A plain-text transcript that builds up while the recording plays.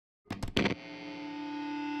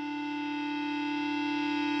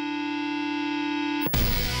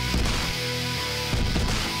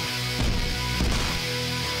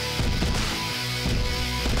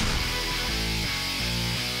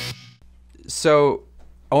So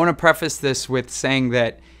I want to preface this with saying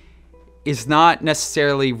that it's not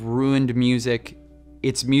necessarily ruined music.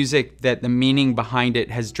 It's music that the meaning behind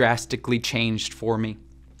it has drastically changed for me.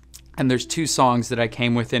 And there's two songs that I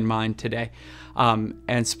came with in mind today,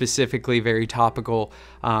 and specifically very topical.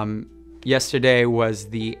 Yesterday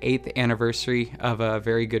was the 8th anniversary of a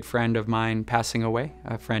very good friend of mine passing away,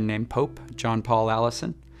 a friend named Pope, John Paul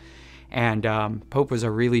Allison. And Pope was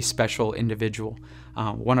a really special individual,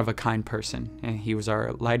 one-of-a-kind person. And he was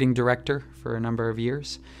our lighting director for a number of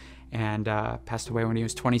years, and passed away when he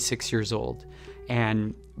was 26 years old.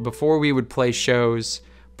 And before we would play shows,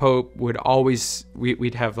 Pope would always,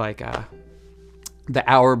 we'd have like the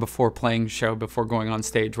hour before playing show, before going on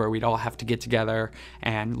stage, where we'd all have to get together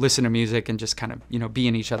and listen to music and just kind of, you know, be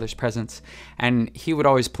in each other's presence. And he would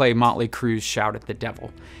always play Motley Crue's Shout at the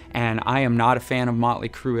Devil. And I am not a fan of Motley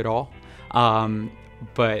Crue at all.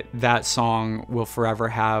 But that song will forever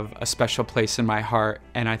have a special place in my heart.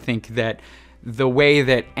 And I think that the way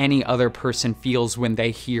that any other person feels when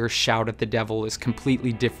they hear Shout at the Devil is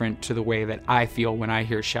completely different to the way that I feel when I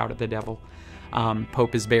hear Shout at the Devil.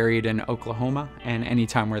 Pope is buried in Oklahoma, and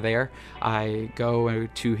anytime we're there, I go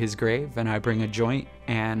to his grave and I bring a joint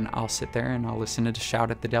and I'll sit there and I'll listen to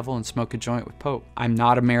Shout at the Devil and smoke a joint with Pope. I'm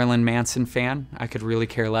not a Marilyn Manson fan. I could really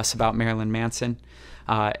care less about Marilyn Manson.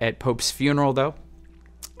 At Pope's funeral, though,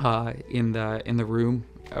 in the room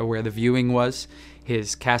where the viewing was,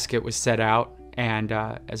 his casket was set out, and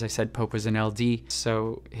as I said, Pope was an LD,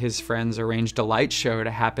 so his friends arranged a light show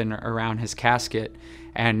to happen around his casket,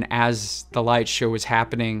 and as the light show was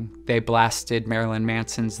happening, they blasted Marilyn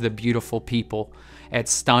Manson's "The Beautiful People" at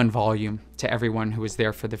stun volume to everyone who was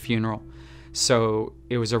there for the funeral. So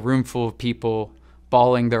it was a room full of people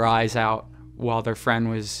bawling their eyes out while their friend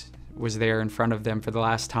was there in front of them for the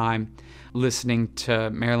last time, listening to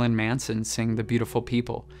Marilyn Manson sing "The Beautiful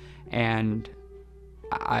People." And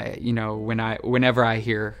I, you know, whenever I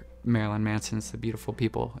hear Marilyn Manson's "The Beautiful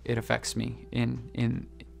People," it affects me in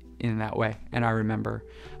that way. And I remember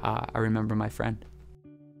my friend.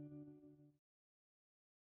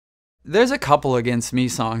 There's a couple Against Me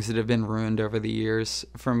songs that have been ruined over the years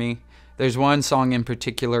for me. There's one song in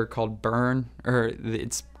particular called Burn, or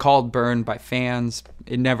it's called Burn by fans.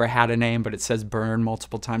 It never had a name, but it says Burn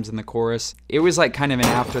multiple times in the chorus. It was like kind of an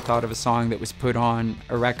afterthought of a song that was put on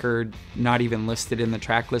a record, not even listed in the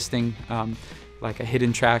track listing, like a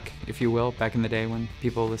hidden track, if you will, back in the day when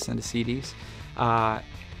people listened to CDs.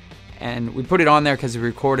 And we put it on there because we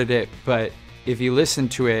recorded it, but if you listen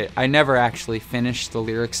to it, I never actually finished the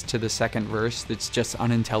lyrics to the second verse. It's just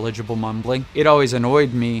unintelligible mumbling. It always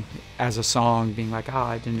annoyed me as a song, being like,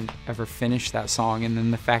 I didn't ever finish that song. And then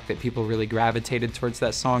the fact that people really gravitated towards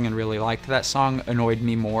that song and really liked that song annoyed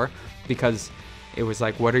me more, because it was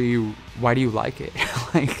like, why do you like it?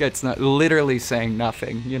 Like, it's not literally saying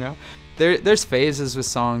nothing, you know? There's phases with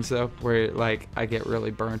songs, though, where like I get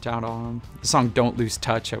really burnt out on them. The song Don't Lose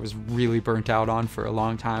Touch, I was really burnt out on for a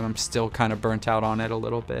long time. I'm still kind of burnt out on it a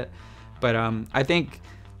little bit. But I think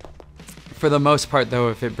for the most part, though,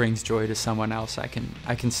 if it brings joy to someone else, I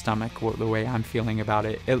can stomach the way I'm feeling about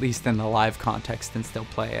it, at least in the live context, and still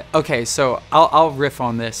play it. Okay, so I'll riff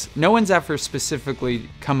on this. No one's ever specifically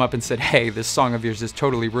come up and said, hey, this song of yours is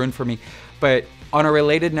totally ruined for me. But on a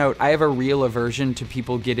related note, I have a real aversion to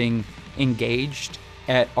people getting engaged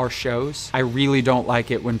at our shows. I really don't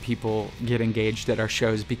like it when people get engaged at our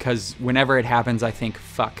shows, because whenever it happens, I think,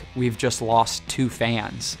 fuck, we've just lost 2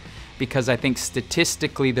 fans. Because I think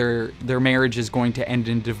statistically their marriage is going to end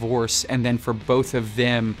in divorce, and then for both of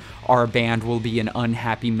them, our band will be an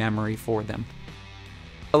unhappy memory for them.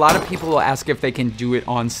 A lot of people will ask if they can do it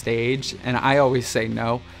on stage, and I always say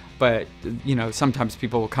no. But, you know, sometimes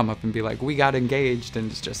people will come up and be like, we got engaged,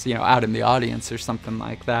 and it's just, you know, out in the audience or something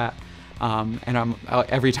like that. And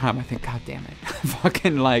every time I think, God damn it,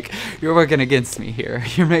 fucking like, you're working against me here.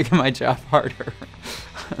 You're making my job harder.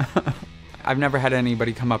 I've never had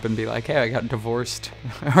anybody come up and be like, hey, I got divorced,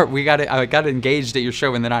 or I got engaged at your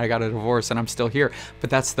show and then I got a divorce and I'm still here. But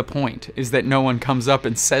that's the point, is that no one comes up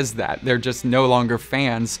and says that. They're just no longer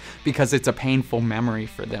fans because it's a painful memory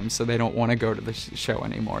for them, so they don't want to go to the show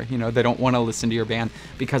anymore. You know, they don't want to listen to your band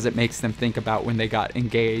because it makes them think about when they got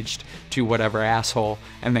engaged to whatever asshole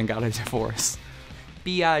and then got a divorce.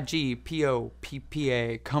 B-I-G-P-O-P-P-A,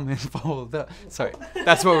 coming for the... Sorry,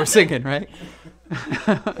 that's what we're singing, right?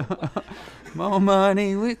 More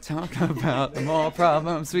money we talk about, the more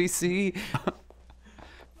problems we see.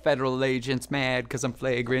 Federal agents mad because I'm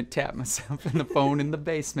flagrant, tap myself in the phone in the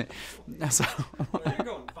basement. So,